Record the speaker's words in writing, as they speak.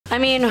I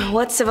mean,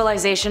 what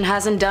civilization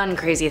hasn't done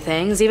crazy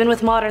things? Even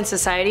with modern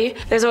society,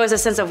 there's always a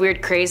sense of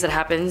weird craze that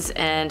happens,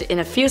 and in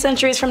a few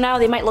centuries from now,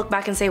 they might look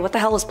back and say, what the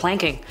hell was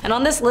planking? And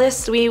on this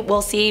list, we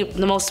will see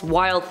the most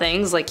wild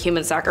things like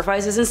human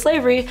sacrifices and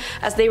slavery,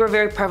 as they were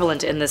very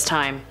prevalent in this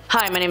time.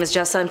 Hi, my name is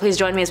Jessa, and please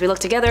join me as we look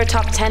together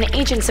top 10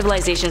 ancient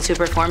civilizations who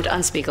performed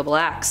unspeakable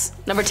acts.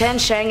 Number 10.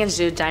 Shang and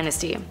Zhou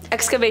Dynasty.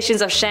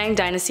 Excavations of Shang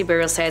Dynasty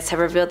burial sites have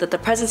revealed that the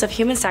presence of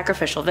human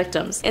sacrificial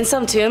victims. In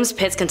some tombs,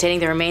 pits containing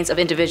the remains of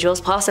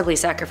individuals possibly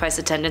sacrificed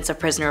attendants of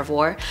prisoner of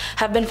war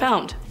have been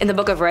found. In the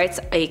Book of Rites,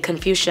 a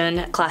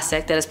Confucian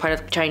classic that is part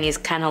of Chinese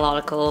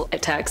canonical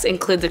texts,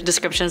 include the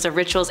descriptions of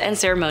rituals and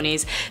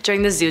ceremonies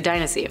during the Zhou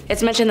Dynasty.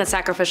 It's mentioned that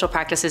sacrificial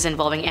practices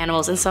involving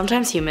animals and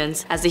sometimes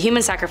humans, as the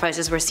human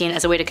sacrifices were seen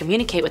as a way to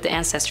communicate with the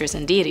ancestors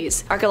and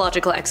deities.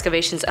 Archaeological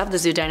excavations of the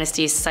Zhou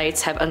Dynasty's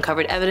sites have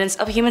uncovered evidence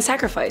of human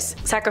sacrifice.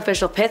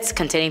 Sacrificial pits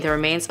containing the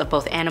remains of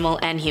both animal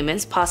and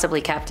humans, possibly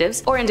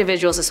captives, or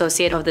individuals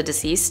associated with the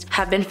deceased,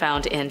 have been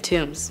found in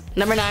tombs.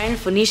 Number 9.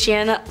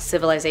 Phoenician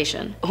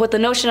civilization. With the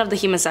notion of the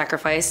human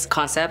sacrifice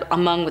concept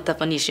among the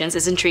Phoenicians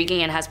is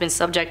intriguing and has been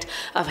subject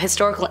of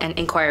historical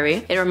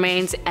inquiry, it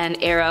remains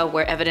an era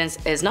where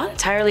evidence is not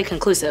entirely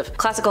conclusive.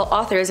 Classical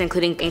authors,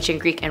 including ancient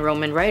Greek and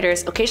Roman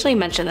writers, occasionally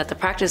mention that the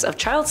practice of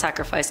child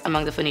sacrifice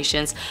among the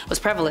Phoenicians was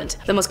prevalent.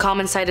 The most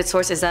common cited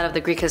source is that of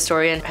the Greek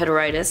historian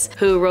Herodotus,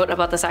 who wrote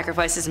about the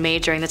sacrifices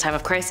made during the time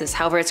of crisis.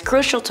 However, it's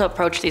crucial to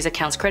approach these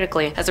accounts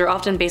critically, as they're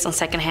often based on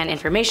secondhand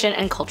information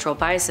and cultural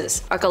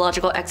biases.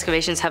 Archaeological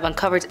excavations have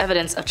uncovered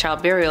evidence of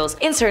child burials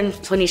in certain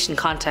Phoenician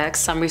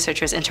contexts. Some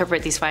researchers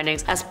interpret these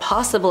findings as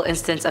possible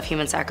instances of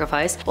human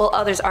sacrifice, while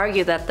others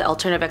argue that the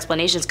alternative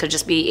explanations could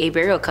just be a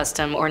burial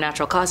custom or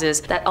natural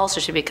causes that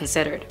also should be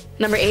considered.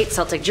 Number 8.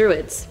 Celtic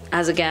Druids.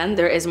 As again,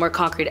 there is more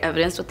concrete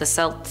evidence with the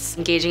Celts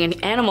engaging in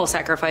animal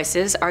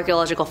sacrifices.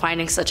 Archaeological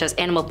findings such as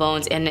animal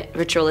bones in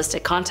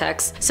ritualistic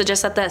contexts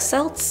suggest that the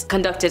Celts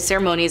conducted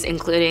ceremonies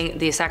including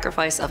the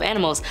sacrifice of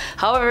animals.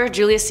 However,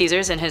 Julius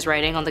Caesar, in his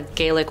writing on the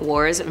Gallic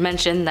Wars,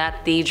 mentioned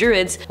that the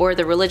Druids were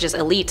the religious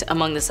elite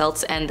among the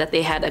Celts and that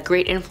they had a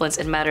great influence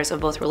in matters of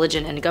both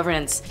religion and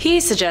governance. He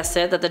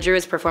suggested that the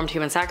Druids performed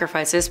human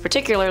sacrifices,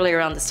 particularly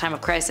around this time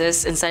of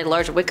crisis, inside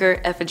large wicker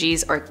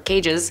effigies or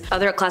cages.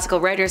 Other classical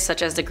writers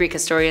such as the Greek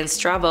historian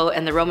Strabo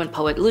and the Roman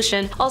poet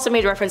Lucian also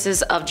made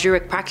references of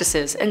Druidic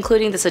practices,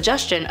 including the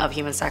suggestion of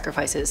human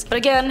sacrifices. But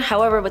again,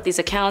 however, with these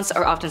accounts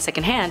are often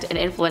secondhand and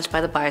influenced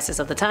by the biases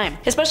of the time.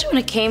 Especially when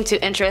it came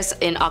to interest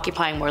in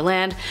occupying more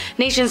land,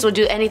 nations would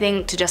do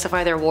anything to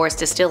justify their wars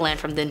to steal land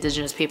from the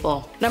indigenous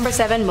people. Number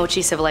 7.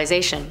 Mochi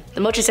civilization.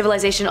 The Mochi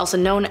civilization, also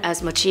known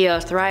as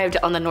Mochia, thrived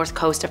on the north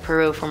coast of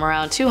Peru from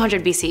around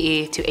 200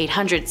 BCE to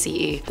 800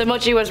 CE. The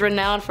Mochi was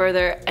renowned for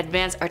their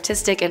advanced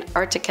artistic and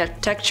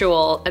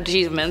architectural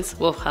achievements.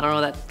 Whoa, I don't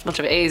know that much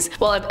of A's.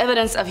 While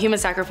evidence of human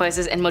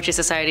sacrifices in Mochi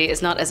society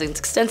is not as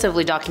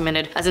extensively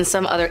documented as in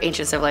some other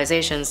ancient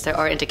civilizations, there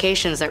are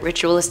indications that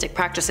ritualistic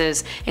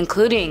practices,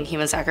 including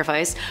human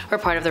sacrifice, were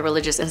part of the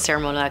religious and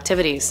ceremonial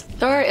activities.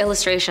 There are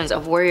illustrations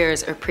of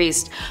warriors or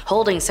priests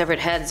holding severed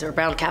heads or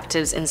bound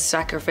captives in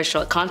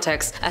sacrificial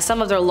contexts, as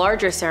some of their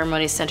larger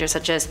ceremony centers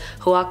such as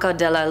Huaca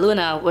de la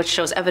Luna, which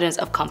shows evidence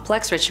of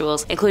complex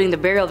rituals, including the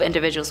burial of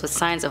individuals with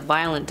signs of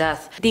violent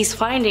death. These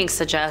findings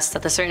suggest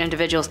that the certain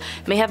individuals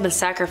may have been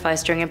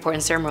sacrificed during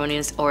important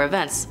ceremonies or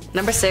events.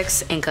 Number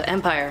 6. Inca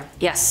Empire.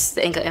 Yes,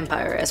 the Inca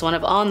Empire is one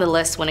of on the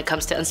list when it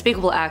comes to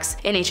unspeakable acts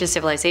in ancient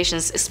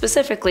civilizations,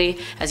 specifically,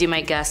 as you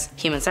might guess,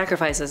 human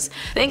sacrifices.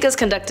 The Incas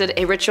conducted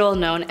a ritual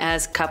known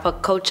as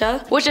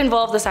Capacocha, which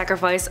involved the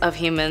sacrifice of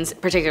humans,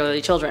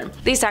 particularly children.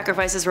 These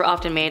sacrifices were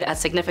often made at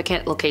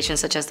significant locations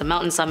such as the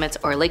mountain summits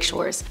or lake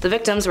shores. The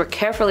victims were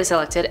carefully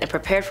selected and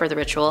prepared for the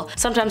ritual,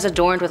 sometimes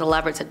adorned with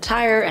elaborate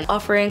attire and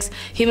offerings.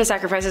 Human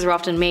sacrifices were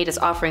often made as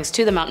offerings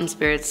to the mountain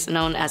spirits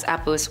known as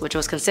Apus, which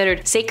was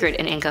considered sacred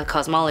in Inca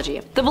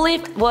cosmology. The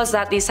belief was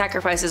that these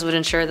sacrifices would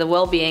ensure the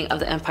well-being of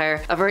the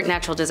empire, avert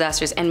natural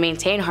disasters, and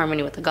maintain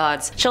harmony with the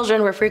gods.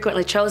 Children were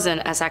frequently chosen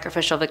as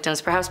sacrificial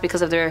victims, perhaps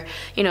because of their,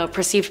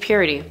 perceived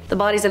purity. The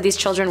bodies of these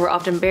children were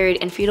often buried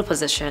in fetal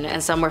position,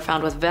 and some were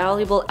found with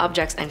valuable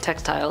objects and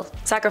textiles.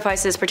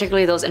 Sacrifices,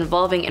 particularly those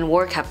involving in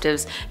war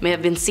captives, may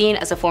have been seen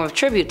as a form of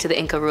tribute to the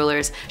Inca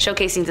rulers,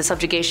 showcasing the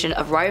subjugation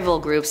of rival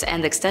groups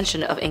and the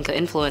extension of Inca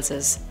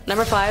influences.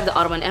 Number 5. The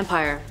Ottoman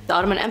Empire. The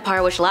Ottoman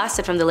Empire, which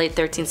lasted from the late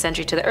 13th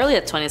century to the early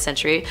 20th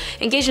century,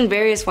 engaged in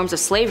various forms of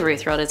slavery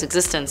throughout its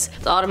existence.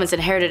 The Ottomans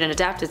inherited and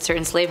adapted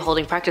certain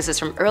slave-holding practices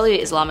from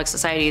early Islamic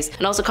societies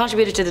and also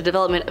contributed to the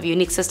development of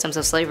unique systems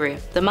of slavery.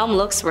 The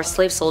Mamluks were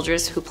slave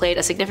soldiers who played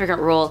a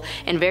significant role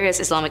in various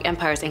Islamic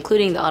empires,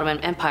 including the Ottoman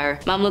Empire.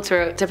 Mamluks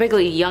were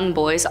typically young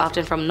boys,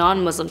 often from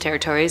non-Muslim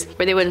territories,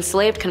 where they were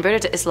enslaved,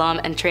 converted to Islam,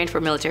 and trained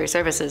for military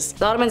services.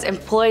 The Ottomans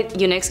employed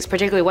eunuchs,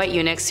 particularly white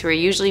eunuchs, who were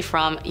usually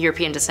from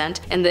European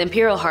descent, in the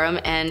imperial harem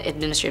and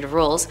administrative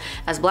roles,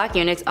 as black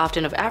eunuchs,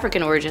 often of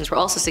African origins, were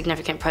also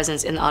significant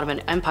presence in the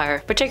Ottoman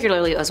Empire,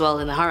 particularly as well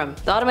in the harem.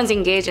 The Ottomans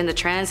engaged in the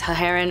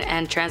trans-Saharan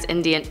and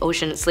trans-Indian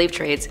Ocean slave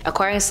trades,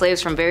 acquiring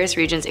slaves from various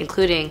regions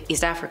including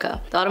East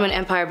Africa. The Ottoman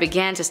Empire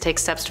began to take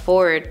steps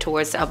forward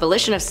towards the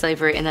abolition of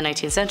slavery in the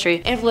 19th century,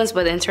 influenced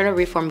by the internal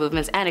reform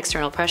movements and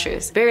external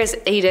pressures. Various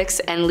edicts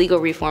and legal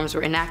reforms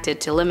were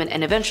enacted to limit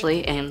and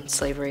eventually end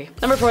slavery.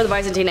 Number 4, the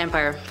Byzantine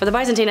Empire. For the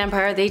Byzantine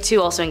Empire, they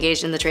too also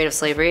engaged in the trade of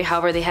slavery.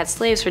 However, they had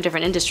slaves for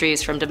different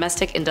industries, from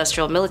domestic,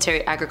 industrial,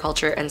 military,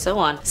 agriculture, and so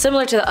on.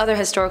 Similar to the other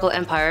historical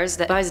empires,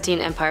 the Byzantine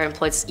Empire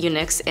employed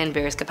eunuchs in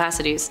various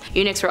capacities.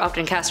 Eunuchs were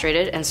often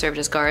castrated and served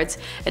as guards,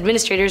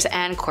 administrators,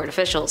 and court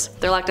officials.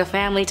 Their lack of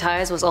family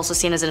ties was also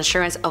seen as an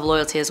assurance of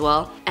loyalty as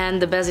well,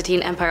 and the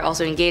Byzantine Empire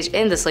also engaged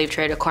in the slave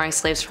trade, acquiring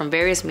slaves from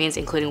various means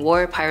including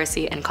war,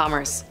 piracy, and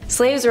commerce.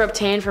 Slaves were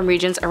obtained from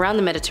regions around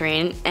the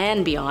Mediterranean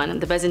and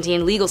beyond. The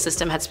Byzantine legal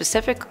system had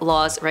specific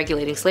laws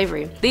regulating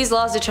slavery. These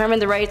laws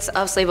determined the rights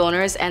of slave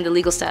owners and the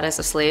legal status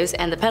of slaves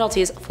and the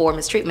penalties for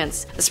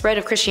mistreatments. The spread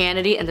of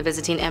Christianity in the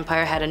Byzantine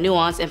Empire had a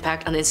nuanced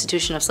impact on the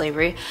institution of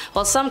slavery.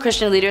 While some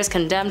Christian leaders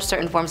condemned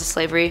certain forms of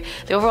slavery,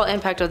 the overall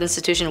impact of the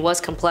institution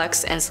was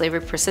complex and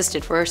slavery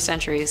persisted for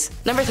centuries.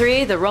 Number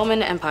 3, the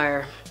Roman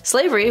Empire.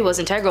 Slavery was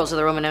integral to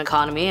the Roman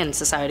economy and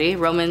society.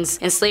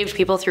 Romans enslaved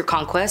people through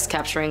conquest,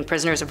 capturing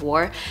prisoners of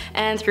war,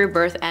 and through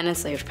birth and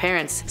enslaved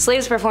parents.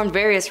 Slaves performed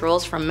various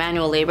roles, from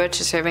manual labor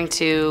to serving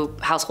to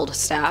household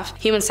staff.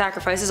 Human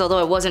sacrifices, although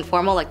it wasn't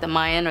formal like the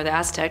Mayan or the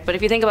Aztec, but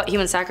if you think about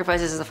human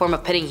sacrifices as a form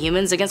of pitting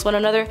humans against one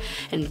another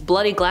in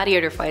bloody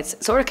gladiator fights,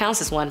 it sort of counts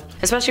as one,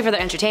 especially for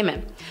their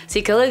entertainment.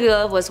 See,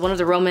 Caligula was one of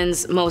the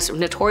Romans' most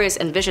notorious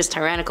and vicious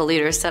tyrannical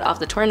leaders, set off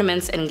the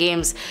tournaments and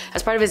games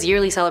as part of his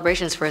yearly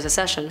celebrations for his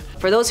accession.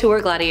 For those who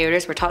were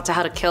gladiators were taught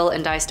how to kill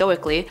and die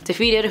stoically.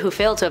 Defeated who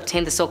failed to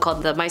obtain the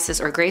so-called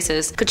mises or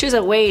graces could choose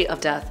a way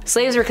of death.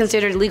 Slaves were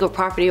considered legal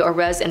property or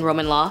res in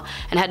Roman law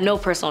and had no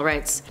personal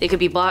rights. They could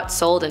be bought,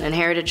 sold, and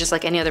inherited just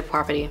like any other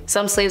property.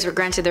 Some slaves were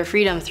granted their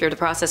freedom through the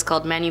process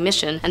called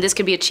manumission, and this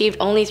could be achieved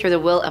only through the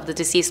will of the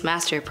deceased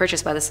master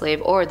purchased by the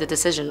slave or the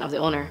decision of the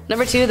owner.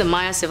 Number 2, the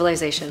Maya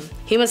civilization.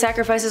 Human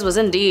sacrifices was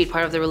indeed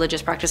part of the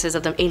religious practices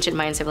of the ancient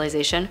Mayan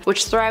civilization,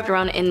 which thrived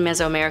around in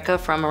Mesoamerica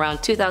from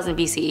around 2000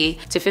 BCE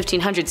to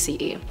 1500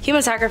 CE.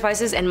 Human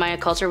sacrifices in Maya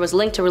culture was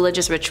linked to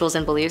religious rituals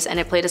and beliefs, and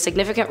it played a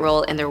significant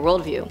role in their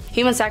worldview.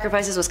 Human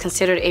sacrifices was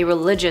considered a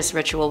religious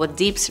ritual with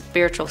deep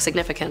spiritual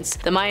significance.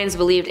 The Mayans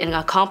believed in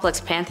a complex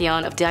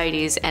pantheon of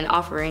deities and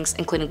offerings,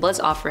 including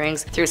blood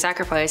offerings through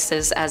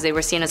sacrifices, as they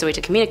were seen as a way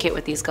to communicate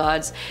with these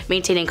gods,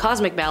 maintaining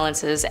cosmic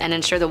balances, and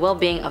ensure the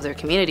well-being of their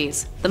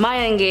communities. The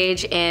Maya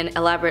engaged in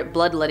elaborate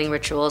bloodletting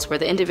rituals where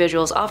the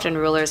individuals, often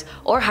rulers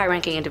or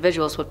high-ranking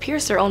individuals, would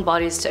pierce their own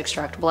bodies to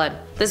extract blood.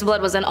 This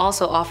blood was then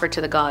also offered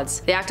to the gods.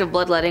 The act of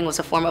bloodletting was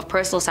a form of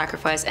personal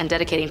sacrifice and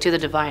dedicating to the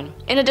divine.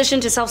 In addition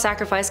to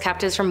self-sacrifice,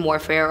 captives from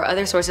warfare or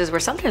other sources were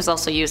sometimes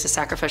also used as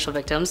sacrificial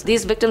victims.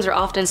 These victims were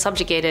often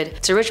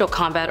subjugated to ritual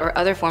combat or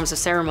other forms of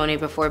ceremony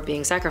before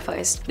being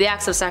sacrificed. The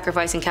acts of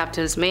sacrificing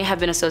captives may have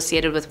been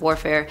associated with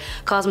warfare,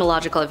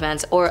 cosmological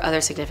events, or other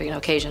significant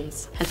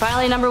occasions. And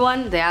finally, number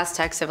 1, the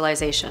Aztec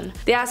civilization.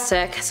 The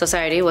Aztec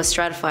society was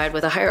stratified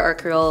with a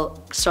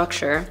hierarchical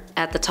structure.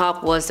 At the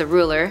top was the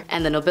ruler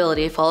and the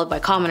nobility, followed by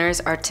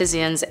commoners,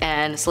 artisans,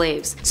 and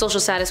slaves. Social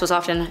status was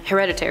often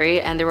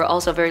hereditary, and there were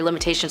also very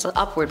limitations on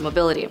upward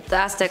mobility. The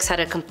Aztecs had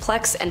a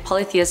complex and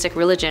polytheistic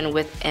religion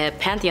with a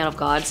pantheon of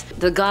gods.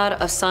 The god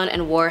of sun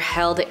and war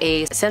held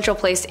a central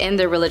place in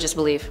their religious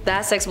belief. The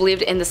Aztecs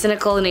believed in the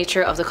cyclical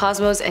nature of the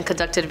cosmos and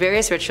conducted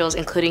various rituals,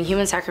 including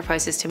human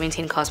sacrifices to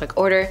maintain cosmic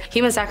order.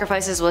 Human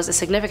sacrifices was a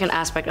significant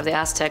aspect of the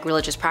Aztec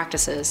religious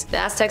practices. The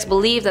Aztecs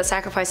believed that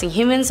sacrificing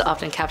humans,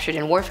 often captured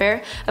in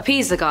warfare,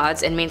 appeased the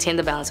gods and maintained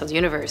the balance of the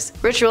universe.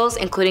 Rituals,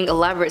 including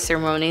elaborate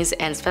ceremonies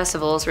and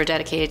festivals, were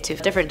dedicated to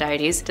different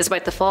deities.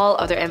 Despite the fall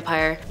of their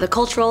empire, the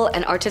cultural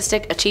and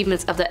artistic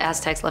achievements of the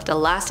Aztecs left a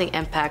lasting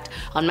impact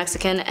on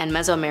Mexican and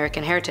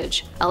Mesoamerican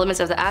heritage. Elements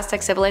of the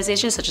Aztec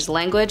civilization, such as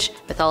language,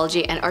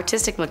 mythology, and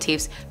artistic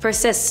motifs,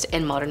 persist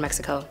in modern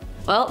Mexico.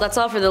 Well, that's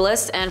all for the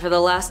list, and for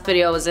the last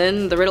video I was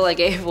in, the riddle I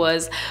gave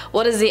was,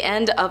 what is the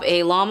end of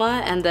a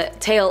llama and the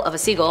tail of a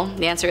seagull?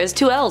 The answer is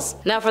 2 L's.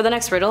 Now for the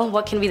next riddle,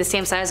 what can be the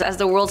same size as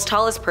the world's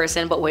tallest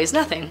person but weighs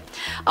nothing?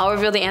 I'll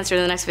reveal the answer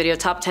in the next video,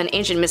 top 10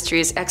 ancient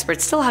mysteries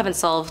experts still haven't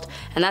solved.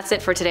 And that's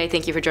it for today.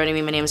 Thank you for joining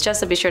me. My name is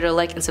Jessa. Be sure to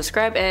like and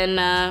subscribe and,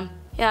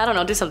 yeah, I don't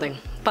know, do something.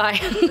 Bye.